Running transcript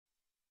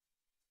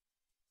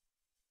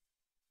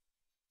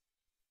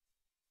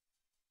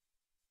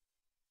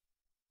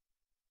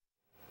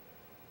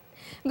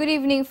Good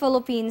evening,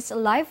 Philippines.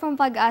 Live from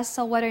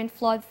Pag-asa Weather and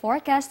Flood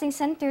Forecasting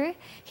Center,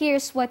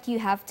 here's what you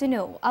have to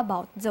know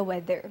about the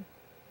weather.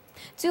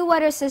 Two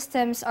weather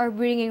systems are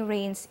bringing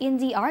rains in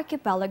the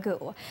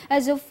archipelago.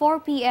 As of 4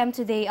 p.m.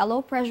 today, a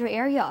low-pressure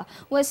area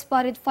was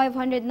spotted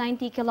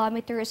 590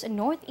 kilometers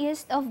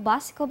northeast of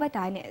Basco,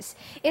 Batanes.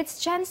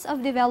 Its chance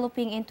of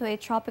developing into a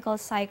tropical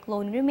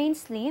cyclone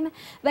remains slim,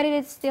 but it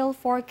is still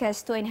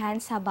forecast to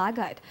enhance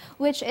habagat,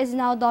 which is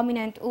now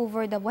dominant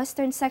over the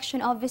western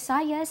section of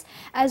Visayas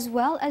as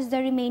well as the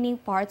remaining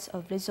parts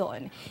of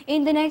Luzon.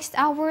 In the next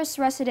hours,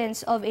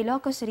 residents of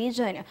Ilocos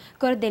region,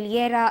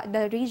 Cordillera,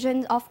 the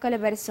region of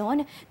Calabarzon,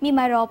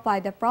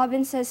 Mimaropa, the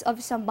provinces of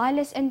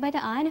Zambales and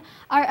Bataan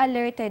are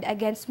alerted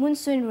against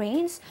monsoon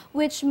rains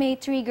which may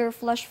trigger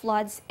flash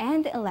floods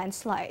and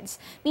landslides.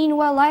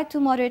 Meanwhile, light to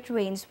moderate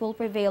rains will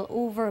prevail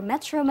over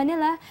Metro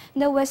Manila,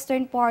 the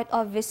western part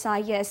of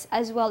Visayas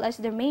as well as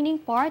the remaining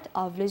part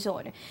of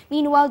Luzon.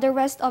 Meanwhile, the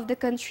rest of the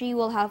country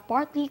will have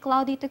partly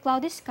cloudy to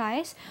cloudy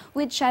skies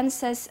with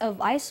chances of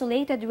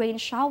isolated rain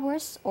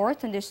showers or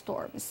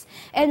thunderstorms.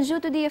 And due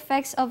to the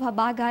effects of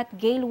habagat,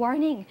 gale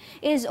warning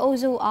is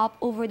also up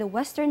over the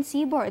western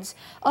seaboards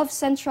of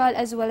central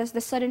as well as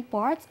the southern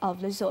parts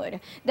of Luzon.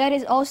 That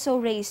is also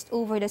raised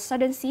over the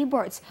southern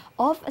seaboards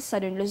of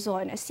southern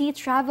Luzon. Sea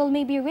travel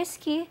may be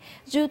risky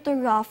due to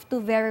rough to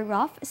very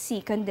rough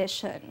sea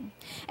condition.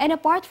 And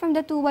apart from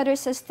the two weather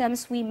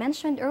systems we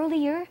mentioned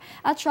earlier,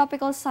 a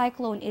tropical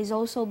cyclone is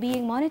also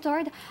being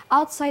monitored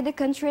outside the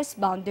country's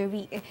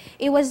boundary.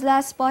 It was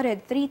last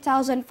spotted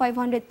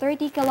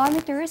 3,530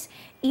 kilometers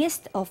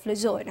east of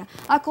Luzon.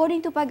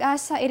 According to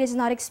Pag-asa, it is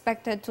not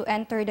expected to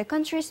enter the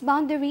country's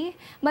boundary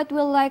but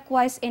will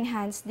likewise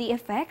enhance the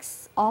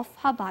effects of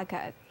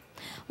habagat.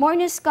 More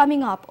news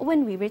coming up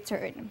when we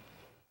return.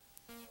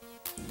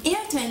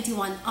 Air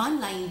 21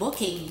 online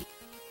booking.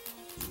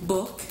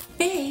 Book,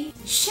 pay,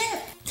 ship.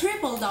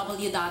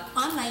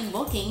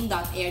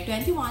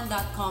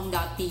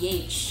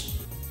 www.onlinebooking.air21.com.ph.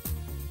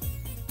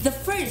 The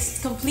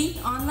first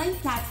complete online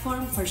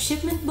platform for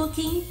shipment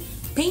booking,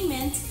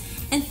 payment,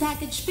 and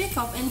package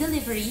pickup and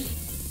delivery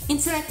in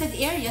selected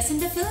areas in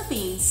the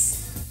Philippines.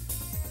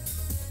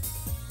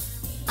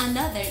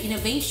 Another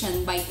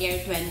innovation by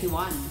Air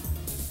 21.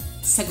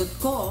 Sagot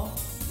ko,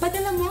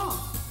 padala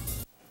mo.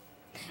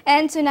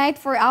 And tonight,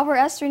 for our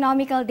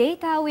astronomical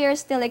data, we are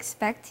still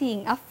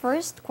expecting a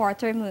first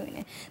quarter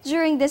moon.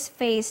 During this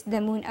phase,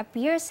 the moon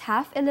appears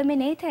half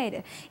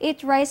illuminated.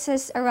 It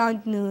rises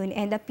around noon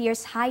and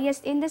appears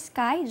highest in the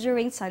sky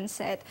during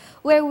sunset,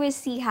 where we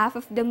see half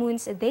of the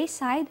moon's day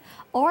side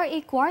or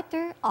a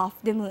quarter of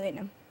the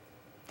moon.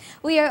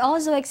 We are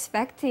also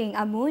expecting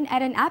a moon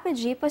at an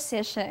apogee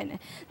position.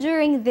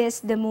 During this,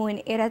 the moon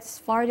is at its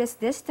farthest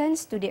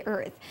distance to the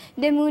Earth.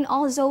 The moon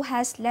also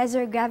has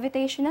lesser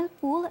gravitational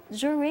pull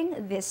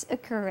during this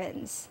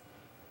occurrence.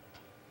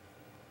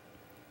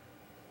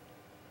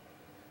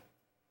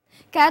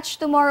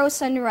 Catch tomorrow's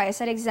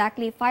sunrise at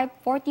exactly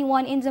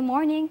 5:41 in the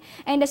morning,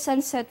 and the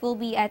sunset will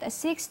be at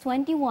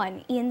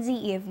 6:21 in the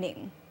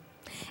evening.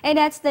 And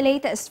that's the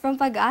latest from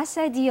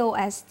Pag-asa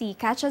DOST.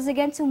 Catch us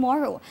again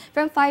tomorrow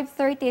from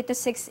 5:30 to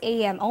 6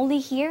 a.m. only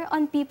here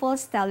on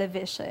People's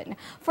Television.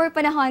 For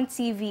Panahon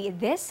TV,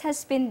 this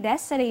has been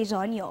Desserie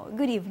Dionio.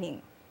 Good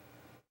evening.